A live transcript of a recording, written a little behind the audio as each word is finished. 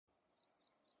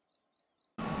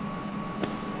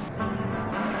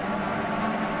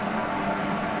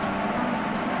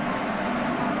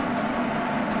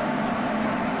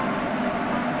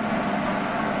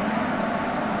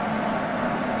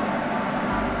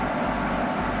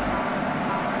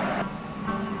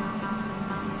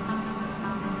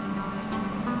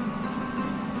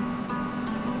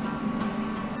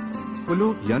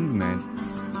Hello, young man.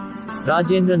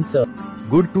 Rajendran sir.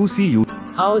 Good to see you.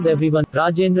 How is everyone?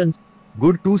 Rajendran.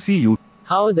 Good to see you.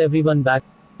 How is everyone back?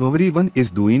 Everyone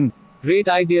is doing. Great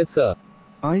idea, sir.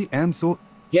 I am so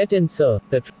Get in, sir.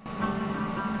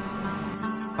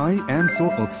 I am so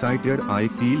excited. I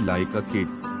feel like a kid.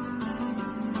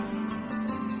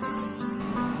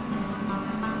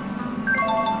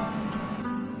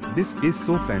 This is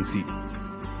so fancy.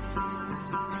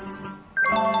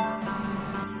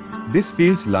 This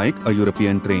feels like a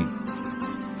European train.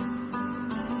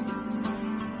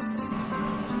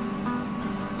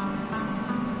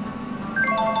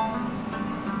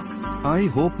 I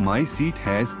hope my seat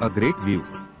has a great view.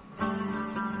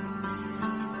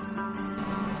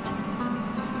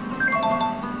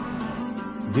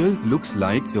 Well, looks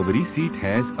like every seat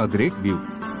has a great view.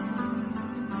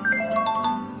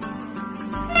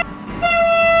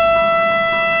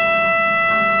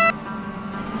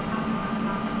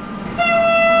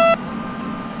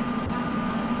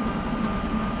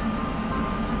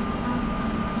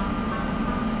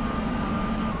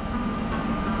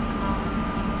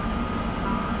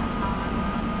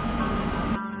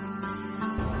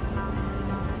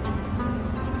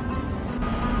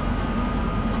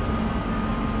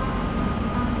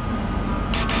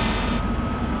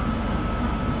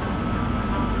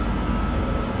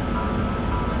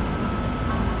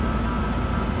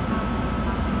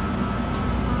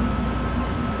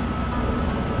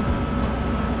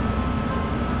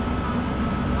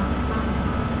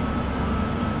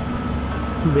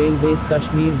 Railways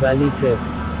Kashmir Valley trip.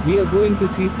 We are going to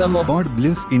see some of. God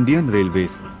bless Indian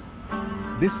Railways.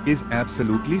 This is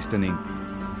absolutely stunning.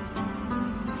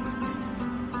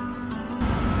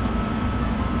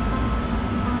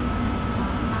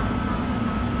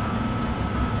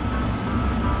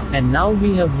 And now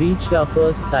we have reached our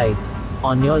first site.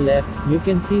 On your left, you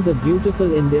can see the beautiful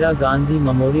Indira Gandhi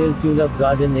Memorial Tulip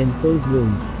Garden in full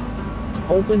bloom.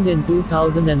 Opened in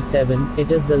 2007,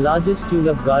 it is the largest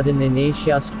tulip garden in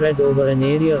Asia, spread over an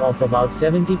area of about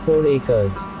 74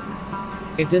 acres.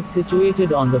 It is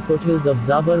situated on the foothills of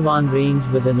Zabarwan range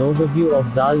with an overview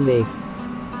of Dal Lake.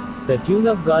 The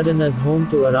tulip garden is home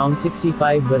to around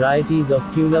 65 varieties of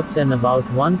tulips, and about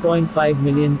 1.5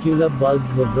 million tulip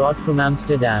bulbs were brought from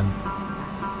Amsterdam.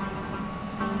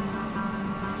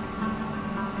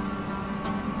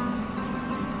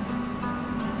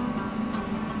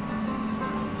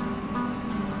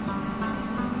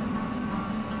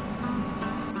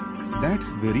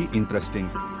 That's very interesting.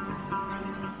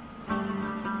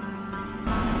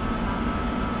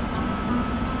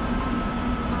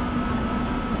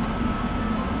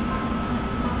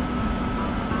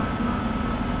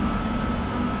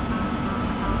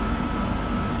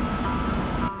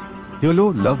 Hello,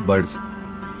 lovebirds.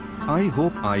 I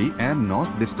hope I am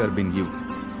not disturbing you.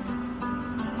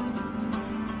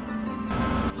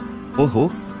 Oh,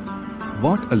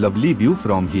 what a lovely view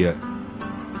from here.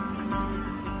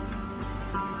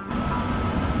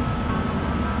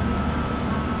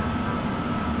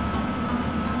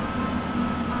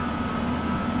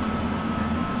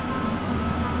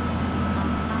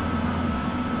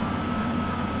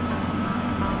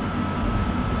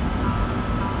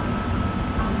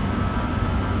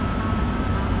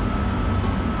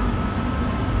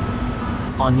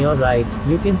 On your right,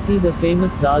 you can see the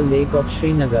famous Dal Lake of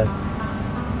Srinagar.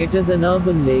 It is an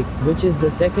urban lake, which is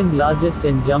the second largest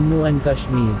in Jammu and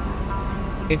Kashmir.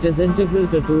 It is integral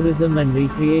to tourism and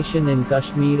recreation in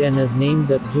Kashmir and is named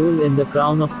the jewel in the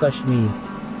crown of Kashmir.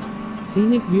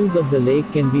 Scenic views of the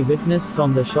lake can be witnessed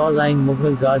from the shoreline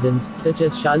Mughal gardens, such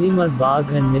as Shalimar Bagh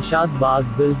and Nishat Bagh,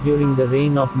 built during the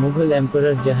reign of Mughal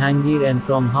Emperor Jahangir, and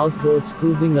from houseboats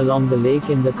cruising along the lake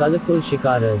in the colorful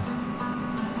shikaras.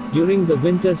 During the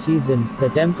winter season, the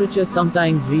temperature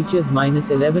sometimes reaches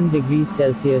 -11 degrees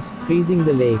Celsius, freezing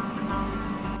the lake.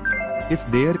 If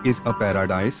there is a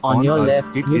paradise On your earth,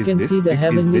 left, it you is can this, see the it is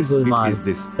heavenly this, it Gulmarg. is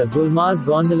this. The Gulmarg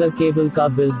gondola cable car,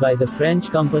 built by the French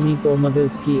company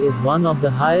Pomogalski, is one of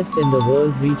the highest in the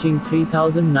world, reaching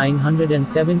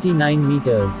 3,979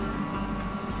 meters.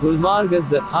 Gulmarg is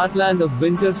the heartland of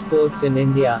winter sports in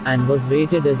India, and was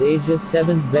rated as Asia's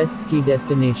 7th best ski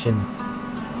destination.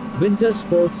 Winter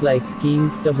sports like skiing,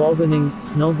 tobogganing,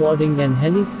 snowboarding and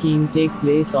heli-skiing take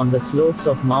place on the slopes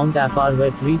of Mount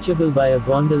Afarwet, reachable by a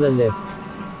gondola lift.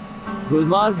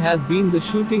 Gulmarg has been the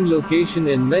shooting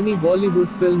location in many Bollywood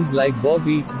films like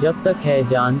Bobby, Jab Tak Hai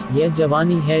Jaan, Ye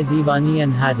Jawani Hai Deewani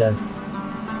and Hadar.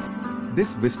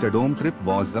 This Vistadome trip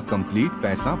was a complete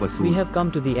paisa vasool. We have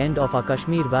come to the end of our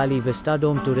Kashmir Valley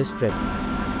Vistadome tourist trip.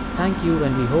 Thank you,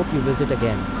 and we hope you visit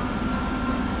again.